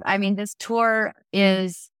exciting. I mean, this tour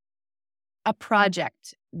is a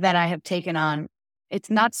project that I have taken on. It's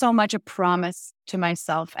not so much a promise to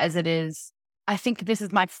myself as it is, I think this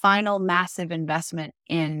is my final massive investment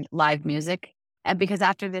in live music. And because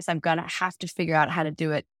after this, I'm going to have to figure out how to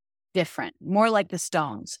do it different, more like the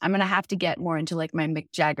Stones. I'm going to have to get more into like my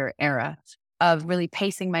Mick Jagger era of really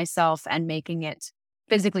pacing myself and making it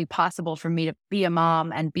physically possible for me to be a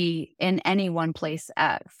mom and be in any one place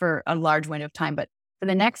for a large window of time. But for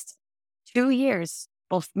the next 2 years,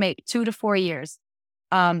 we'll make 2 to 4 years,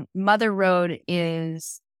 Mother Road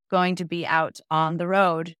is going to be out on the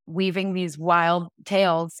road, weaving these wild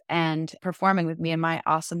tales and performing with me and my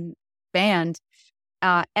awesome band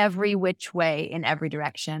every which way in every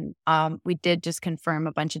direction. We did just confirm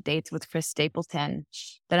a bunch of dates with Chris Stapleton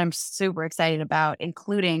that I'm super excited about,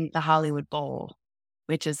 including the Hollywood Bowl,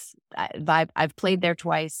 which is I've played there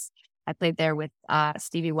twice. I played there with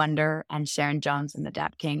Stevie Wonder and Sharon Jones and the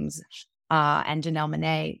Dap Kings and Janelle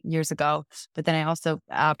Monáe years ago. But then I also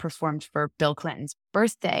performed for Bill Clinton's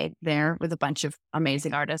birthday there with a bunch of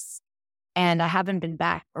amazing artists. And I haven't been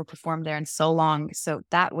back or performed there in so long. So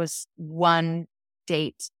that was one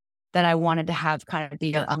date that I wanted to have kind of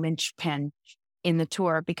be a linchpin in the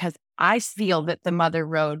tour, because I feel that the Mother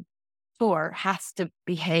Road tour has to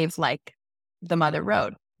behave like the Mother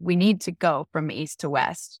Road. We need to go from east to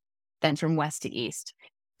west, then from west to east.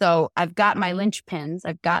 So I've got my linchpins.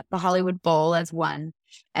 I've got the Hollywood Bowl as one.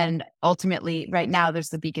 And ultimately, right now, there's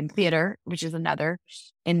the Beacon Theater, which is another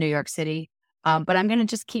in New York City. But I'm going to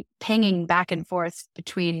just keep pinging back and forth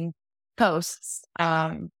between coasts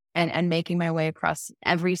and making my way across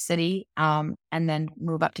every city and then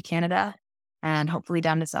move up to Canada and hopefully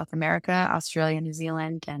down to South America, Australia, New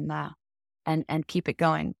Zealand, and keep it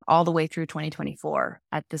going all the way through 2024.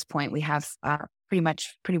 At this point, we have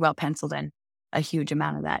pretty well penciled in a huge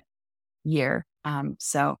amount of that year.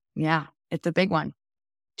 So yeah, it's a big one.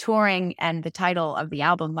 Touring and the title of the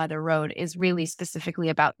album, Mother Road, is really specifically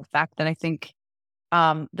about the fact that I think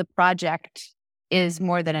the project is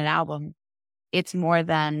more than an album. It's more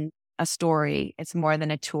than a story. It's more than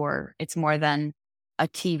a tour. It's more than a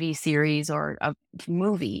TV series or a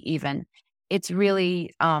movie even. It's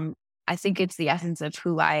really, I think it's the essence of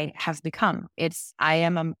who I have become. I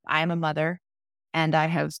am a mother, and I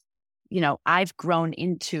have, I've grown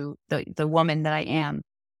into the woman that I am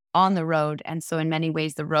on the road. And so in many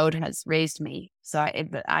ways, the road has raised me. So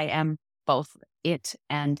I am both it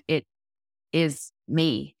and it is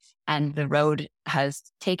me. And the road has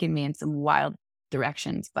taken me in some wild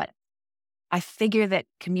directions. But I figure that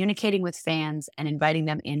communicating with fans and inviting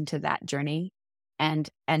them into that journey and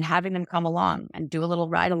having them come along and do a little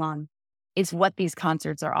ride along is what these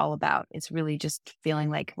concerts are all about. It's really just feeling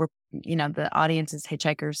like we're, the audience is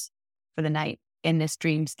hitchhikers for the night in this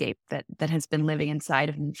dreamscape that has been living inside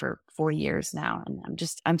of me for 4 years now. And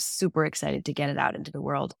I'm super excited to get it out into the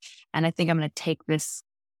world. And I think I'm going to take this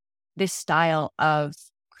style of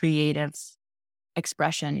creative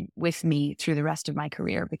expression with me through the rest of my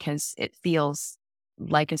career, because it feels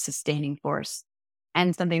like a sustaining force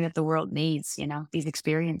and something that the world needs, these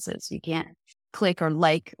experiences. You can't click or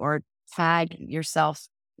like or tag yourself,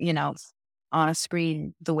 on a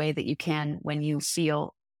screen the way that you can when you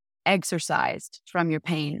feel exorcised from your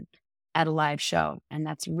pain at a live show. And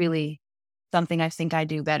that's really something I think I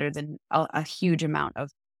do better than a huge amount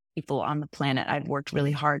of people on the planet. I've worked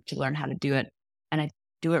really hard to learn how to do it, and I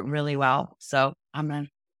do it really well. So I'm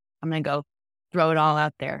gonna go throw it all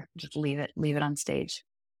out there. Just leave it on stage.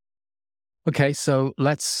 Okay, so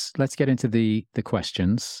let's get into the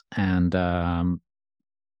questions, and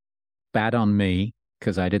bad on me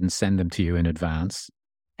because I didn't send them to you in advance.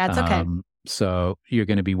 That's okay. So you're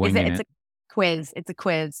going to be winging it. It's a quiz. It's a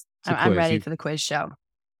quiz. I'm ready for the quiz show.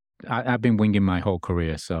 I've been winging my whole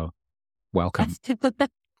career, so welcome.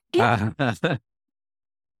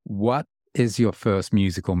 What is your first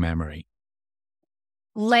musical memory?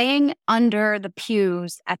 Laying under the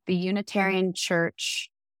pews at the Unitarian Church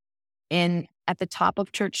at the top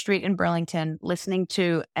of Church Street in Burlington, listening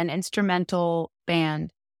to an instrumental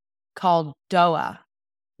band called DOA.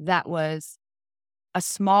 That was a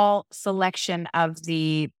small selection of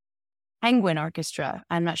the Penguin Orchestra.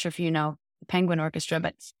 I'm not sure if you know the Penguin Orchestra,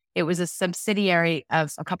 but it was a subsidiary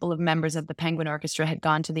of a couple of members of the Penguin Orchestra had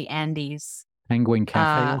gone to the Andes. Penguin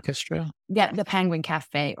Cafe Orchestra? Yeah, the Penguin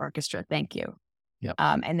Cafe Orchestra. Thank you. Yep.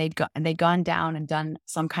 And they'd gone down and done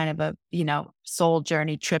some kind of a, soul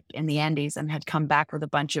journey trip in the Andes and had come back with a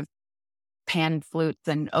bunch of pan flutes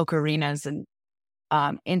and ocarinas and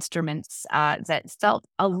instruments that felt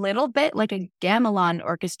a little bit like a gamelan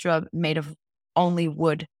orchestra made of only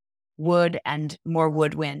wood and more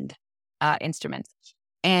woodwind instruments.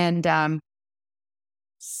 And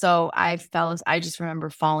so I just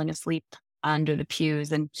remember falling asleep under the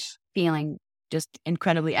pews and feeling just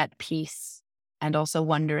incredibly at peace, and also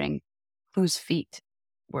wondering whose feet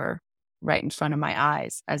were right in front of my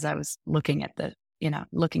eyes as I was looking at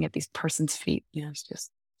these persons' feet. It's just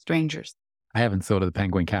strangers. I haven't thought of the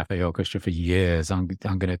Penguin Cafe Orchestra for years. I'm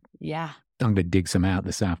gonna dig some out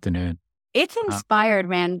this afternoon. It's inspired,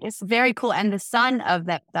 man. It's very cool. And the son of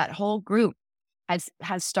that whole group has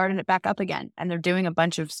started it back up again, and they're doing a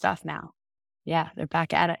bunch of stuff now. Yeah, they're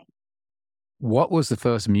back at it. What was the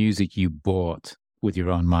first music you bought with your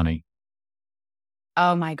own money?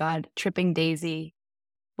 Oh my God, Tripping Daisy,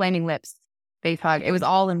 Flaming Lips, Faith Hug. It was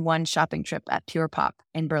all in one shopping trip at Pure Pop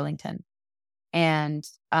in Burlington. And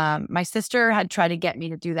my sister had tried to get me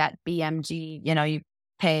to do that BMG, you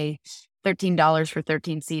pay $13 for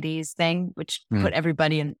 13 CDs thing, which put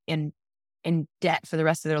everybody in debt for the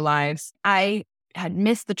rest of their lives. I had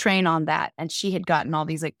missed the train on that, and she had gotten all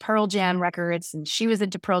these like Pearl Jam records, and she was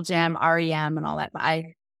into Pearl Jam, REM, and all that. But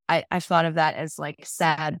I thought of that as like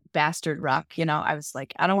sad bastard rock. I was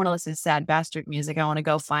like, I don't want to listen to sad bastard music. I want to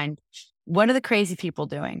go find what are the crazy people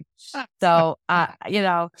doing. So,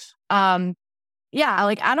 yeah,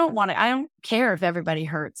 like I don't care if everybody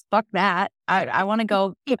hurts. Fuck that. I want to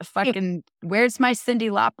go fucking, where's my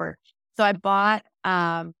Cyndi Lauper? So I bought,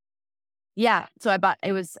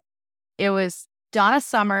 it was Donna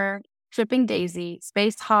Summer, Tripping Daisy,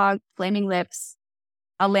 Space Hog, Flaming Lips,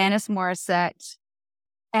 Alanis Morissette,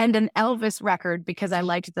 and an Elvis record because I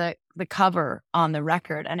liked the cover on the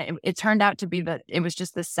record. And it turned out to be it was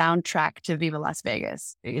just the soundtrack to Viva Las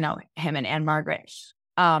Vegas, him and Anne Margaret.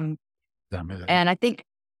 And I think,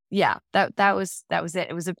 that was it.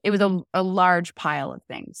 It was a large pile of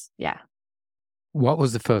things. Yeah. What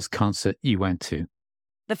was the first concert you went to?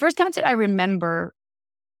 The first concert I remember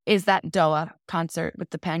is that DOA concert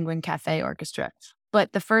with the Penguin Cafe Orchestra.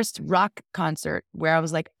 But the first rock concert where I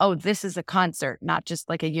was like, oh, this is a concert, not just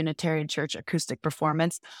like a Unitarian Church acoustic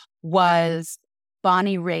performance, was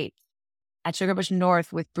Bonnie Raitt at Sugarbush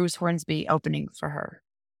North with Bruce Hornsby opening for her.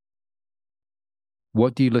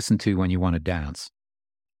 What do you listen to when you want to dance?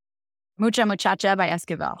 Mucha Muchacha by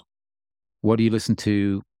Esquivel. What do you listen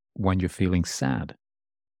to when you're feeling sad?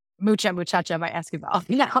 Mucha Muchacha by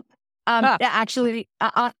Esquivel. Actually,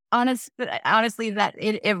 honestly, that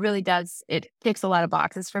it really does. It ticks a lot of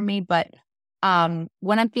boxes for me. But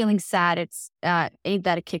when I'm feeling sad, it's Ain't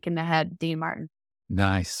That a Kick in the Head, Dean Martin.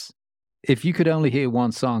 Nice. If you could only hear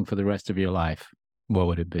one song for the rest of your life, what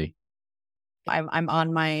would it be? I'm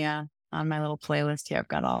on my little playlist here. I've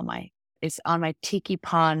got it's on my Tiki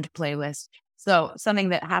Pond playlist. So something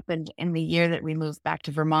that happened in the year that we moved back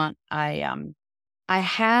to Vermont, I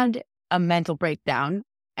had a mental breakdown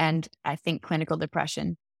and I think clinical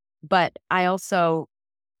depression, but I also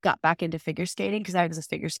got back into figure skating because I was a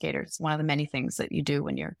figure skater. It's one of the many things that you do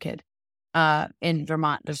when you're a kid. In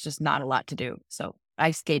Vermont, there's just not a lot to do. So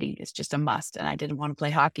ice skating is just a must, and I didn't want to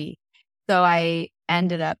play hockey. So I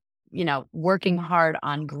ended up, working hard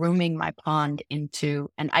on grooming my pond into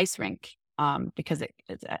an ice rink because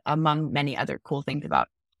it's among many other cool things about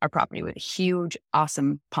our property with a huge,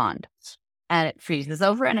 awesome pond. And it freezes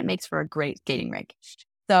over and it makes for a great skating rink.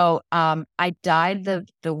 So I dyed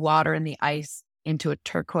the water and the ice into a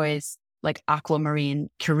turquoise, like aquamarine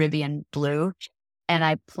Caribbean blue. And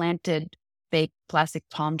I planted fake plastic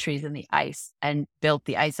palm trees in the ice and built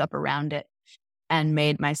the ice up around it and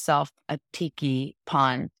made myself a tiki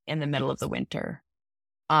pond in the middle of the winter.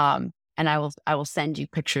 And I will send you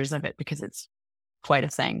pictures of it because it's quite a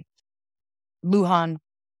thing. Lujan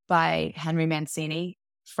by Henry Mancini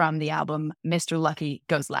from the album Mr. Lucky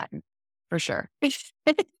Goes Latin, for sure.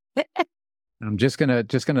 I'm just gonna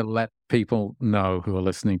let people know who are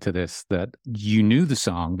listening to this that you knew the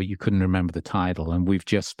song, but you couldn't remember the title, and we've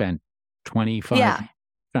just spent 25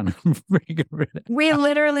 trying to figure it out. We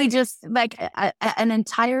literally just like an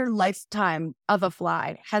entire lifetime of a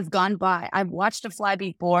fly has gone by. I've watched a fly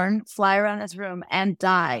be born, fly around this room, and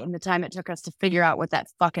die in the time it took us to figure out what that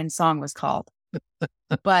fucking song was called.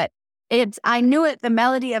 But I knew it. The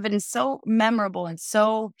melody of it is so memorable and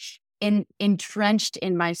so entrenched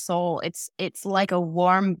in my soul. It's like a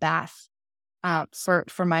warm bath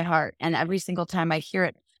for my heart. And every single time I hear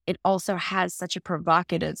it, it also has such a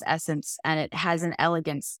provocative essence, and it has an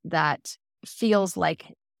elegance that feels like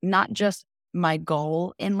not just my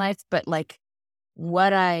goal in life, but like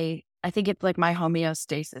what I think it's like my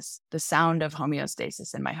homeostasis. The sound of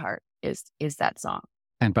homeostasis in my heart is that song.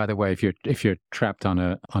 And by the way, if you're trapped on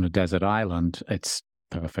a desert island, it's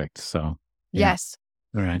perfect. So yeah. Yes,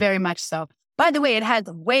 right. Very much so. By the way, it has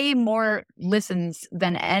way more listens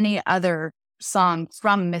than any other song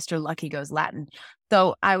from Mr. Lucky Goes Latin.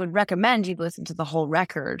 So I would recommend you listen to the whole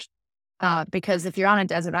record because if you're on a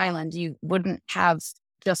desert island, you wouldn't have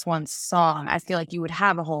just one song. I feel like you would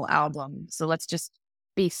have a whole album. So let's just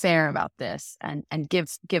be fair about this and give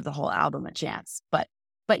the whole album a chance. But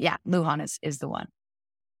yeah, Lujan is the one.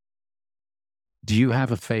 Do you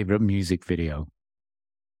have a favorite music video?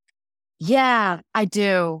 Yeah, I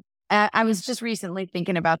do. I was just recently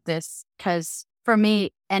thinking about this because for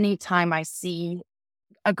me, anytime I see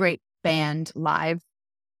a great band live,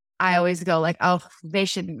 I always go like, oh, they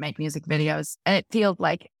shouldn't make music videos. And it feels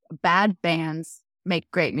like bad bands make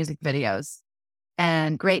great music videos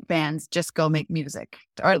and great bands just go make music.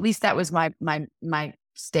 Or at least that was my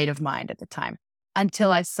state of mind at the time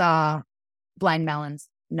until I saw Blind Melon's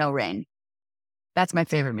No Rain. That's my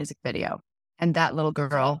favorite music video. And that little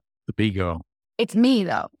girl. The B-girl. It's me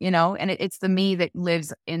though, and it's the me that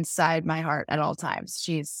lives inside my heart at all times.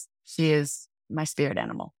 She is my spirit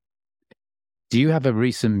animal. Do you have a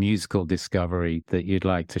recent musical discovery that you'd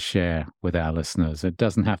like to share with our listeners? It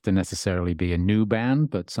doesn't have to necessarily be a new band,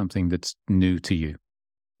 but something that's new to you.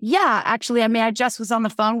 Yeah, actually, I just was on the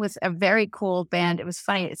phone with a very cool band. It was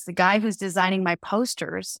funny. It's the guy who's designing my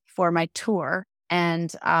posters for my tour.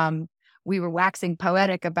 And we were waxing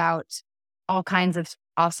poetic about all kinds of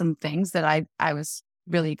awesome things that I was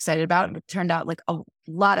really excited about. And it turned out like a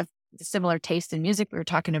lot of similar taste in music. We were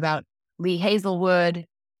talking about Lee Hazelwood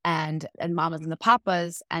and Mamas and the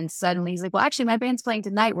Papas. And suddenly he's like, well, actually, my band's playing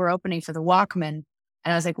tonight. We're opening for the Walkmen. And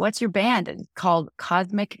I was like, what's your band? And it's called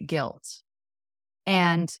Cosmic Guilt.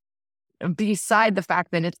 And beside the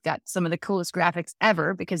fact that it's got some of the coolest graphics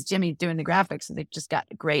ever, because Jimmy's doing the graphics, and they've just got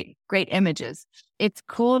great images. It's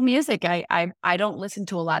cool music. I don't listen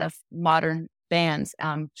to a lot of modern bands,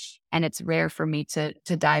 and it's rare for me to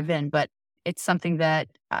dive in, but it's something that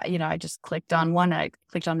I just clicked on one. I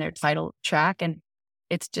clicked on their title track, and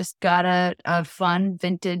it's just got a fun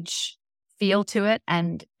vintage feel to it,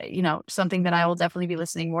 and something that I will definitely be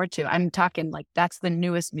listening more to. I'm talking like that's the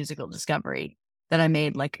newest musical discovery that I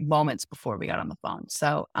made like moments before we got on the phone.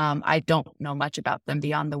 So I don't know much about them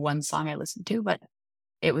beyond the one song I listened to, but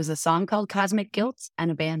it was a song called Cosmic Guilt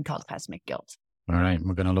and a band called Cosmic Guilt. All right,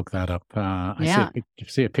 we're going to look that up. I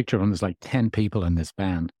see a picture of them. There's like 10 people in this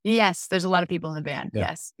band. Yes, there's a lot of people in the band. Yeah.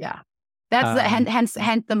 Yes, yeah. That's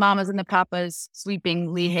hence the Mamas and the Papas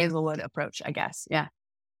sweeping Lee Hazelwood approach, I guess. Yeah.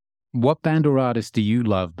 What band or artist do you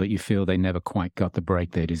love, but you feel they never quite got the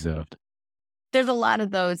break they deserved? There's a lot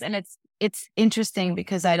of those, and it's interesting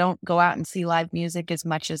because I don't go out and see live music as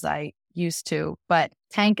much as I used to. But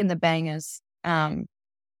Tank and the Bangas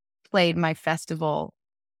played my festival,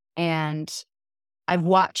 and I've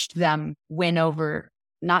watched them win over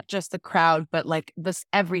not just the crowd, but like this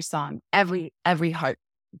every song, every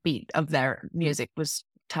heartbeat of their music was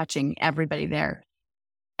touching everybody there.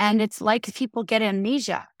 And it's like people get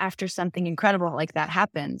amnesia after something incredible like that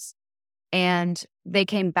happens. And they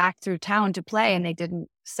came back through town to play, and they didn't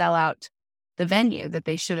sell out the venue that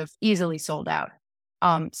they should have easily sold out.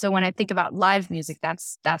 So when I think about live music,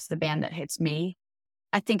 that's the band that hits me.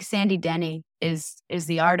 I think Sandy Denny is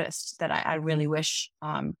the artist that I really wish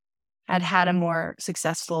had a more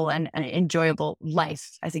successful and enjoyable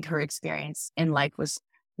life. I think her experience in life was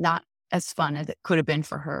not as fun as it could have been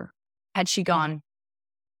for her had she gone,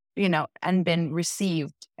 and been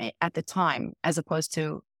received at the time as opposed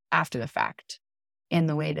to after the fact in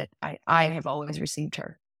the way that I have always received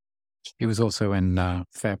her. He was also in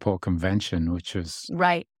Fairport Convention, which was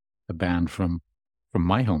right. a band from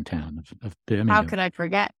my hometown of Birmingham. How could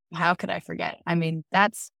I forget? I mean,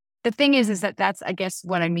 that's the thing is that that's, I guess,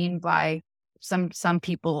 what I mean by some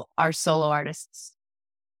people are solo artists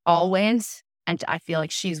always. And I feel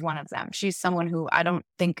like she's one of them. She's someone who I don't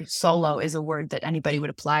think solo is a word that anybody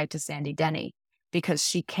would apply to Sandy Denny, because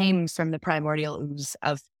she came from the primordial ooze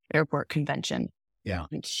of Airport Convention. Yeah.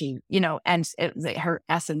 And she, her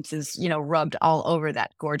essence is, rubbed all over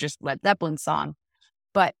that gorgeous Led Zeppelin song.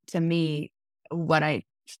 But to me, what I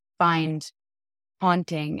find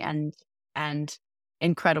haunting and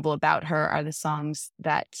incredible about her are the songs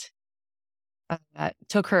that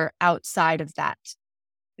took her outside of that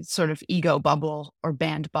sort of ego bubble or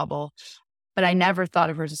band bubble. But I never thought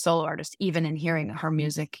of her as a solo artist, even in hearing her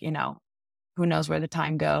music. Who knows where the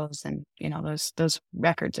time goes, and those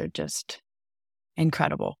records are just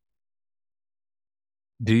incredible.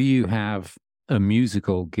 Do you have a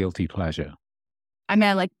musical guilty pleasure? I mean,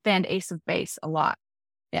 I like band Ace of Base a lot.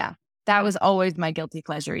 Yeah, that was always my guilty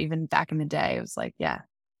pleasure, even back in the day. It was like, yeah,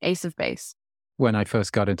 Ace of Base. When I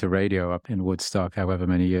first got into radio up in Woodstock, however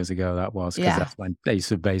many years ago that was, because that's when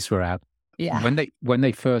Ace of Base were out. Yeah. When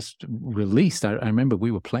they first released, I remember we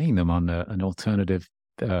were playing them on an alternative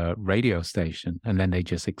radio station, and then they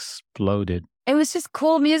just exploded. It was just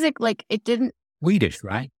cool music. Like, it didn't... Swedish,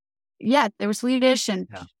 right? Yeah, they were Swedish, and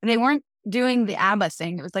they weren't doing the ABBA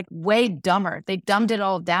thing. It was like way dumber. They dumbed it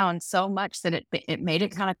all down so much that it made it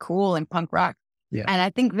kind of cool and punk rock. Yeah. And I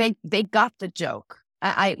think they got the joke.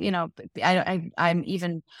 I'm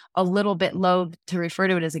even a little bit loath to refer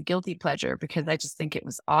to it as a guilty pleasure, because I just think it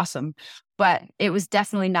was awesome. But it was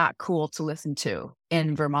definitely not cool to listen to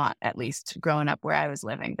in Vermont, at least growing up where I was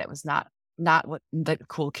living. That was not what the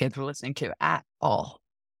cool kids were listening to at all.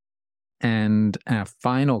 And our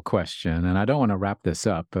final question, and I don't want to wrap this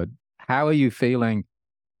up, but how are you feeling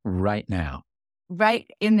right now? Right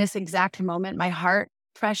in this exact moment, my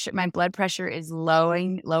blood pressure is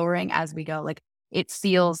lowering as we go. Like, it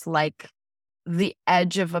feels like the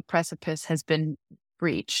edge of a precipice has been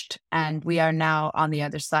breached, and we are now on the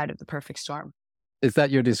other side of the perfect storm. Is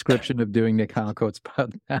that your description of doing Nick Harcourt's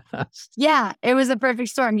podcast? Yeah, it was a perfect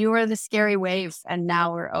storm. You were the scary wave, and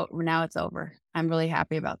now it's over. I'm really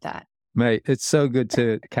happy about that. Mate, it's so good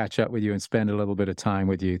to catch up with you and spend a little bit of time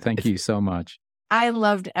with you. Thank you so much. I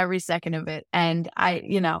loved every second of it. And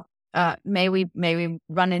may we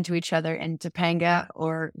run into each other in Topanga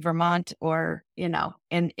or Vermont, or, in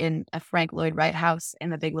a Frank Lloyd Wright house in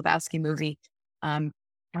the Big Lebowski movie.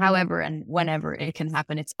 However and whenever it can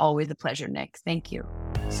happen, it's always a pleasure, Nick. Thank you.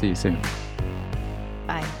 See you soon.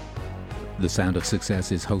 Bye. The Sound of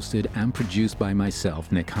Success is hosted and produced by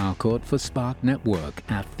myself, Nick Harcourt, for Spark Network.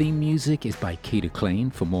 Our theme music is by Keita Klein.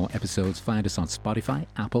 For more episodes, find us on Spotify,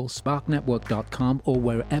 Apple, sparknetwork.com, or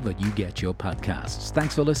wherever you get your podcasts.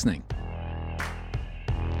 Thanks for listening.